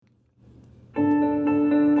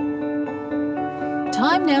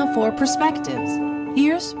Time now for Perspectives.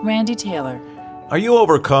 Here's Randy Taylor. Are you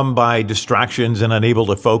overcome by distractions and unable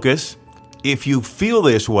to focus? If you feel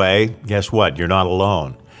this way, guess what? You're not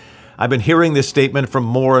alone. I've been hearing this statement from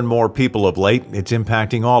more and more people of late. It's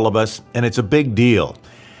impacting all of us, and it's a big deal.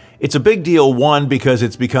 It's a big deal, one, because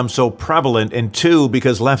it's become so prevalent, and two,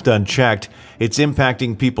 because left unchecked, it's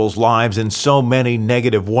impacting people's lives in so many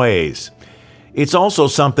negative ways. It's also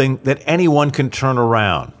something that anyone can turn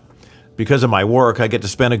around. Because of my work, I get to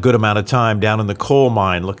spend a good amount of time down in the coal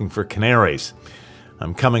mine looking for canaries.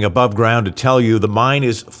 I'm coming above ground to tell you the mine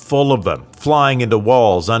is full of them, flying into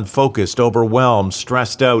walls, unfocused, overwhelmed,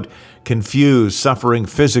 stressed out, confused, suffering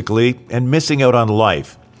physically, and missing out on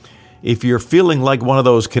life. If you're feeling like one of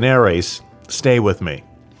those canaries, stay with me.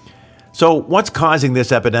 So, what's causing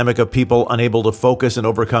this epidemic of people unable to focus and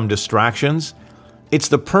overcome distractions? It's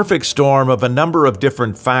the perfect storm of a number of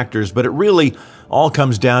different factors, but it really all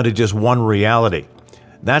comes down to just one reality.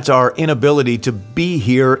 That's our inability to be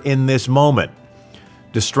here in this moment.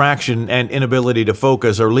 Distraction and inability to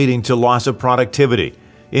focus are leading to loss of productivity,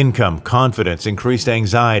 income, confidence, increased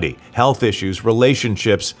anxiety, health issues,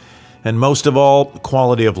 relationships, and most of all,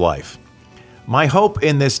 quality of life. My hope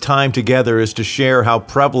in this time together is to share how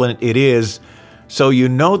prevalent it is so you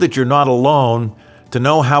know that you're not alone, to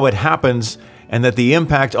know how it happens, and that the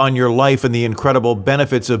impact on your life and the incredible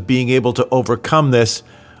benefits of being able to overcome this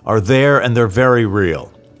are there and they're very real.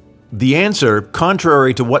 The answer,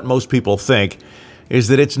 contrary to what most people think, is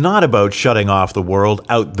that it's not about shutting off the world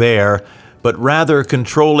out there, but rather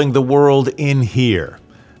controlling the world in here.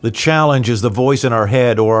 The challenge is the voice in our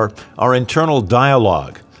head or our internal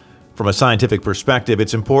dialogue. From a scientific perspective,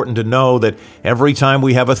 it's important to know that every time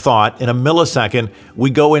we have a thought, in a millisecond, we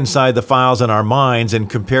go inside the files in our minds and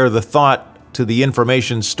compare the thought to the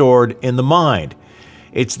information stored in the mind.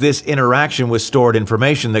 It's this interaction with stored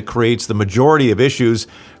information that creates the majority of issues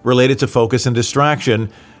related to focus and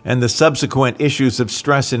distraction, and the subsequent issues of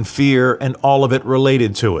stress and fear, and all of it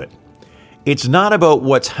related to it. It's not about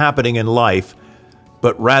what's happening in life,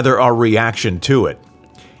 but rather our reaction to it.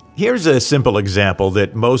 Here's a simple example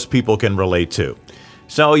that most people can relate to.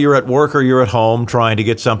 So you're at work or you're at home trying to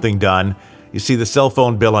get something done. You see the cell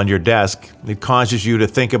phone bill on your desk. It causes you to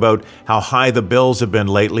think about how high the bills have been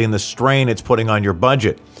lately and the strain it's putting on your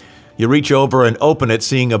budget. You reach over and open it,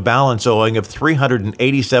 seeing a balance owing of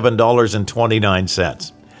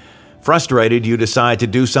 $387.29. Frustrated, you decide to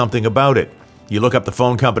do something about it. You look up the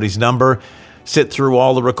phone company's number, sit through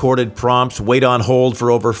all the recorded prompts, wait on hold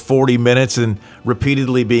for over 40 minutes, and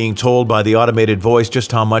repeatedly being told by the automated voice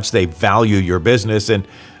just how much they value your business, and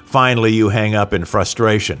finally you hang up in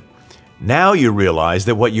frustration. Now you realize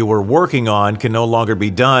that what you were working on can no longer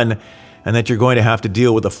be done, and that you're going to have to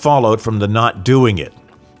deal with the fallout from the not doing it.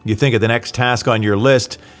 You think of the next task on your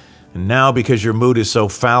list, and now because your mood is so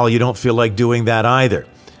foul, you don't feel like doing that either,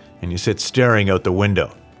 and you sit staring out the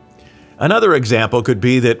window. Another example could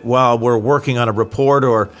be that while we're working on a report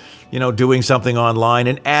or, doing something online,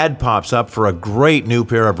 an ad pops up for a great new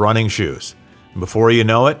pair of running shoes. And before you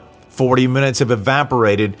know it, 40 minutes have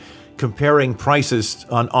evaporated comparing prices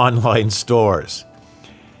on online stores.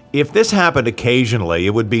 If this happened occasionally, it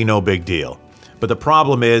would be no big deal. But the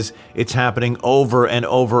problem is, it's happening over and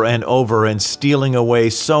over and over and stealing away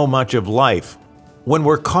so much of life. When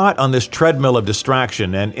we're caught on this treadmill of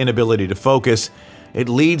distraction and inability to focus, it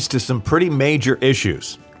leads to some pretty major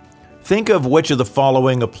issues. Think of which of the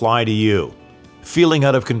following apply to you. Feeling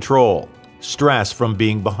out of control, stress from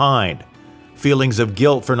being behind, feelings of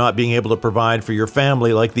guilt for not being able to provide for your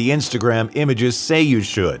family like the Instagram images say you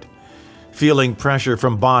should, feeling pressure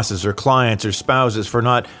from bosses or clients or spouses for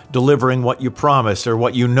not delivering what you promised or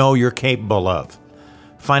what you know you're capable of,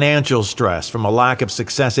 financial stress from a lack of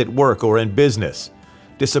success at work or in business,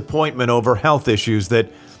 disappointment over health issues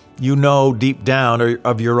that you know deep down are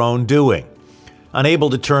of your own doing,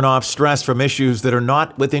 unable to turn off stress from issues that are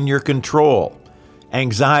not within your control,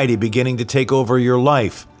 anxiety beginning to take over your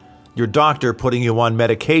life, your doctor putting you on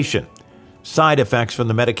medication, side effects from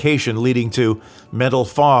the medication leading to mental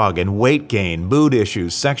fog and weight gain, mood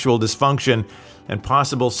issues, sexual dysfunction, and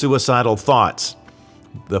possible suicidal thoughts.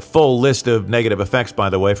 The full list of negative effects, by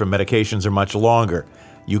the way, from medications are much longer.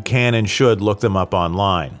 You can and should look them up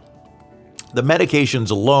online. The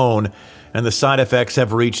medications alone and the side effects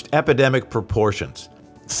have reached epidemic proportions.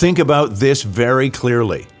 Think about this very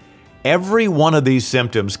clearly. Every one of these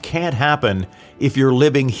symptoms can't happen if you're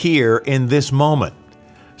living here in this moment.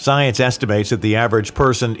 Science estimates that the average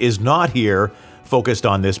person is not here focused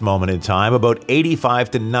on this moment in time about 85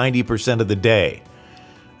 to 90% of the day.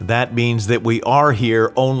 That means that we are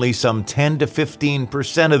here only some 10 to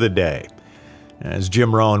 15% of the day. As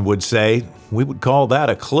Jim Rohn would say, we would call that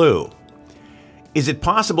a clue. Is it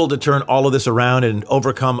possible to turn all of this around and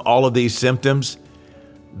overcome all of these symptoms?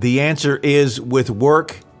 The answer is, with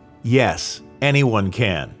work, yes, anyone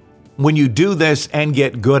can. When you do this and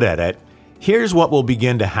get good at it, here's what will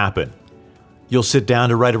begin to happen. You'll sit down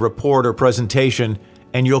to write a report or presentation,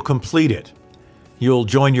 and you'll complete it. You'll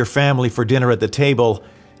join your family for dinner at the table,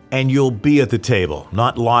 and you'll be at the table,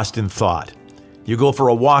 not lost in thought. You go for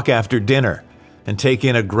a walk after dinner and take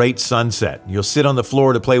in a great sunset. You'll sit on the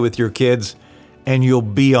floor to play with your kids, and you'll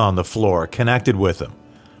be on the floor, connected with them.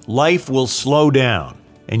 Life will slow down,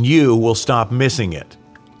 and you will stop missing it.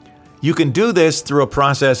 You can do this through a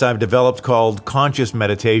process I've developed called conscious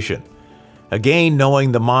meditation. Again,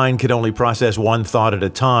 knowing the mind can only process one thought at a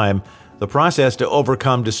time, the process to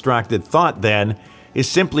overcome distracted thought then is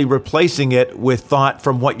simply replacing it with thought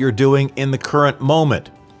from what you're doing in the current moment.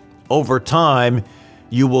 Over time,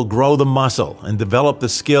 you will grow the muscle and develop the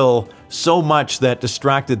skill so much that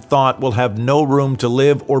distracted thought will have no room to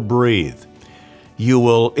live or breathe. You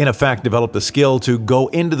will, in effect, develop the skill to go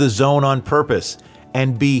into the zone on purpose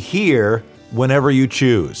and be here whenever you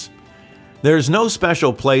choose. There's no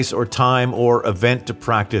special place or time or event to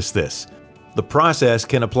practice this. The process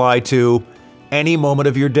can apply to any moment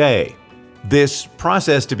of your day. This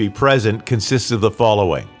process to be present consists of the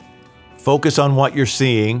following. Focus on what you're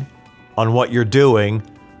seeing, on what you're doing,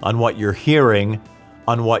 on what you're hearing,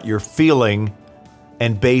 on what you're feeling,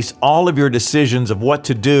 and base all of your decisions of what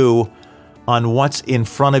to do on what's in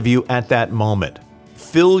front of you at that moment.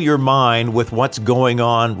 Fill your mind with what's going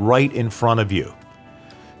on right in front of you.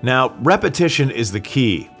 Now, repetition is the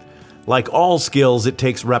key. Like all skills, it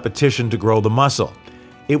takes repetition to grow the muscle.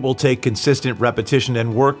 It will take consistent repetition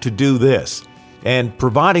and work to do this. And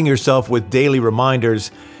providing yourself with daily reminders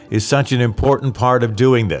is such an important part of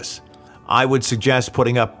doing this. I would suggest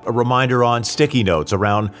putting up a reminder on sticky notes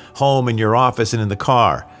around home, in your office, and in the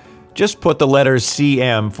car. Just put the letters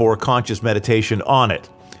CM for conscious meditation on it.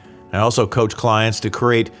 I also coach clients to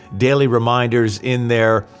create daily reminders in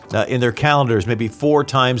their calendars, maybe 4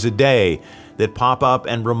 times a day, that pop up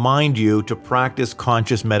and remind you to practice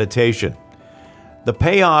conscious meditation. The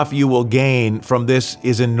payoff you will gain from this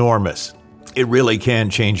is enormous. It really can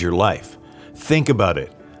change your life. Think about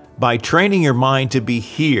it. By training your mind to be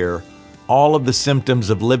here, all of the symptoms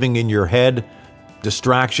of living in your head,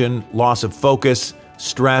 distraction, loss of focus,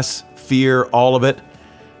 stress, fear, all of it,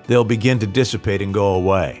 they'll begin to dissipate and go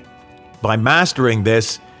away. By mastering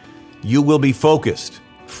this, you will be focused,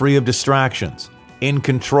 free of distractions, in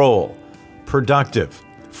control, productive,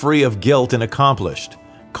 free of guilt and accomplished,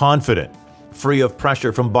 confident, free of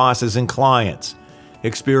pressure from bosses and clients,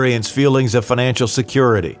 experience feelings of financial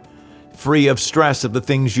security, free of stress of the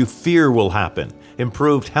things you fear will happen,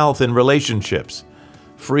 improved health and relationships,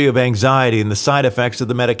 free of anxiety and the side effects of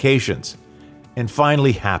the medications, and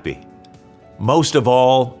finally happy. Most of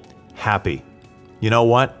all, happy. You know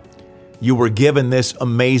what? You were given this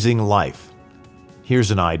amazing life.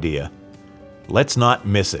 Here's an idea. Let's not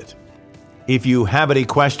miss it. If you have any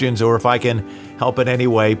questions or if I can help in any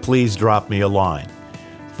way, please drop me a line.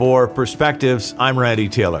 For Perspectives, I'm Randy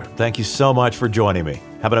Taylor. Thank you so much for joining me.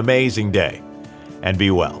 Have an amazing day and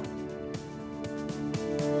be well.